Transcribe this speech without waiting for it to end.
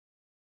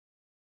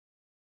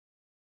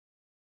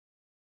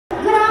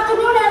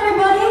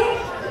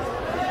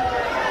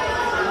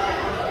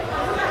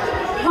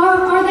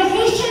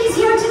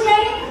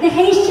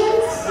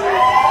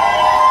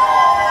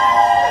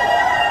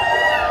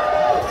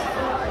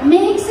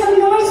Make some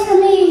noise for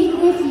me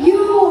if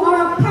you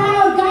are a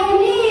proud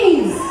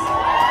Guyanese.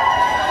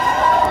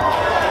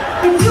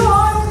 If you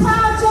are a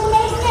proud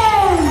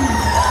Jamaican.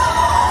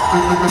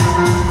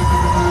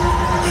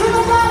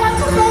 Trinidad and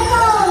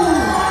Tobago.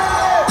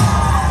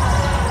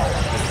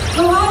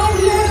 So I am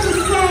here to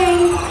say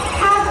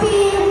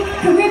Happy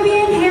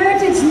Caribbean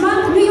Heritage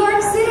Month, New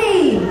York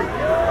City.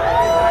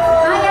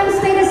 I am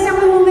State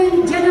Assemblywoman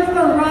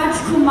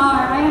Rajkumar.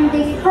 I am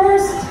the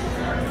first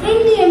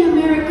Indian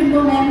American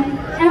woman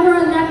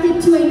ever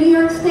elected to a New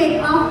York State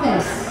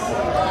office.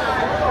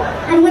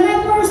 And when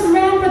I first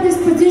ran for this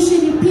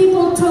position,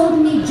 people told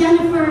me,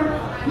 Jennifer,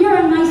 you're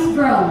a nice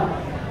girl.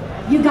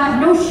 You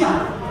got no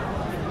shot.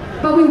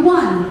 But we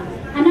won.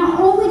 And not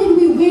only did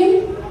we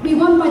win, we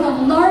won by the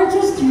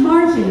largest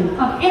margin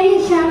of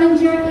any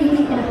challenger in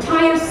the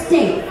entire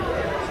state.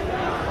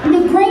 And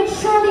the great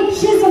Shirley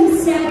Chisholm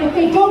said, if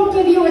they don't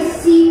give you a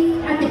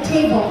seat at the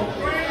table,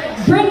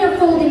 bring a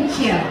folding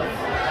chair.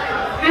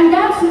 And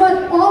that's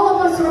what all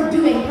of us are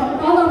doing from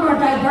all of our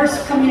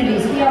diverse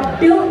communities. We are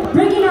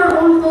bringing our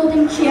own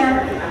folding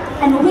chair,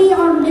 and we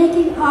are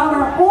making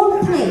our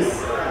own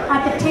place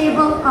at the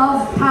table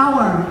of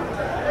power.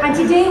 And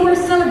today we're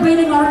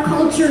celebrating our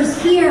cultures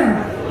here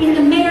in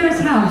the Mayor's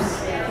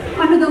House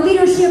under the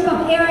leadership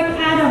of Eric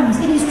Adams.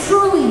 It is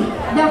truly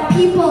the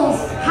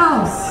people's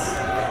house.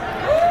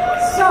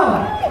 So,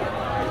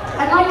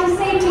 I'd like to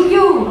say to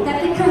you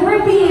that the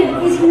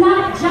Caribbean is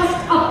not just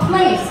a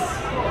place.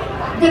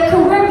 The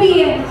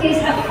Caribbean is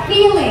a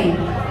feeling.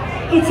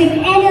 It's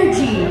an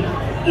energy.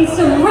 It's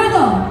a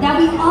rhythm that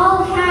we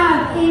all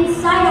have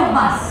inside of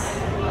us.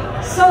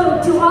 So,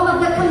 to all of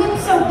the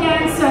calypso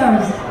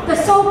dancers, the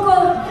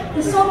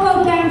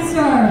soca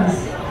dancers,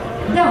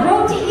 the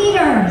roti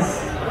eaters,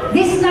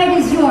 this night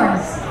is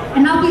yours.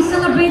 And I'll be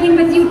celebrating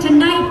with you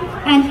tonight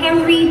and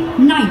every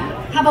night.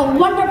 Have a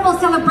wonderful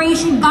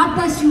celebration. God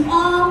bless you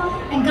all,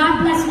 and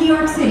God bless New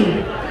York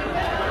City.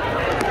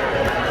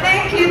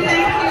 Thank you,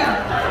 thank you.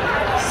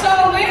 So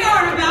we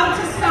are about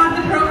to start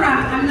the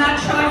program. I'm not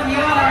sure if you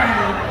all are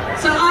ready.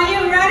 So are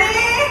you ready?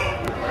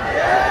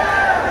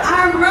 Yeah.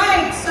 All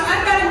right, so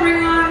I'm going to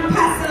bring on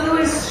Pastor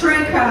Louis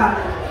Straker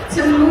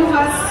to move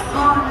us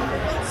on,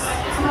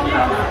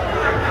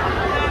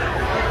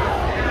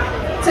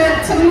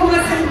 to move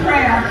us in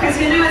prayer. Because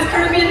you know, as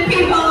Caribbean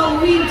people,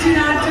 we do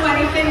not do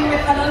anything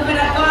with a little bit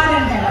of God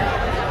in there.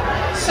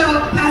 So,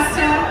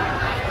 Pastor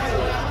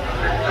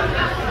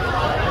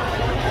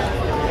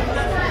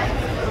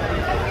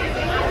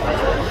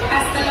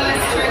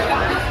Louis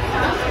Straker.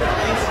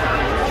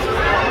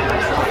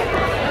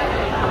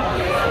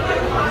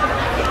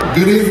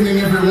 Good evening,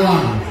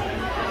 everyone.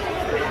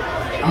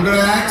 I'm going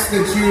to ask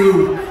that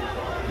you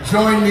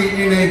join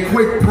me in a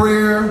quick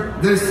prayer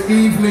this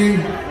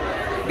evening.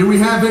 Do we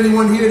have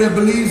anyone here that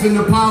believes in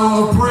the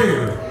power of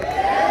prayer?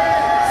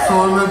 So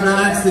I'm going to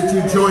ask that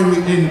you join me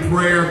in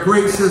prayer.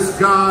 Gracious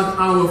God,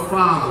 our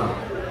Father,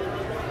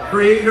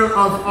 creator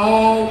of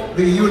all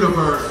the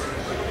universe,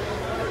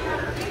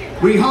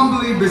 we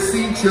humbly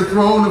beseech your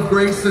throne of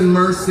grace and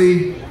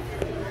mercy,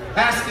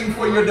 asking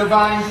for your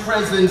divine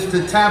presence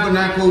to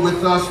tabernacle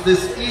with us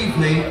this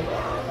evening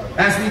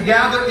as we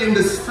gather in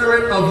the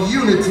spirit of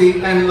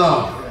unity and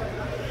love.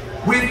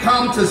 We've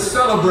come to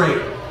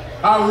celebrate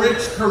our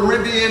rich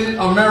Caribbean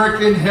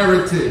American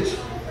heritage,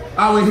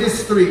 our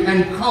history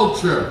and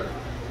culture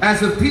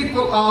as a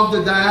people of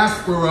the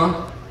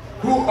diaspora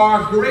who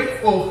are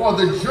grateful for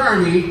the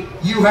journey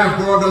you have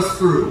brought us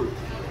through.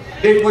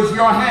 It was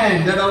your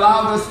hand that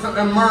allowed us to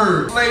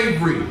emerge from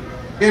slavery,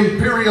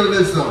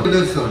 imperialism,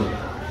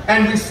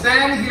 and we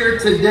stand here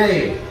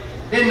today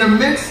in the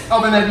midst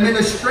of an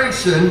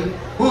administration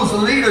whose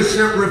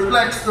leadership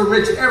reflects the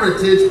rich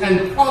heritage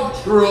and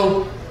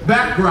cultural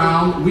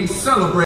background we celebrate.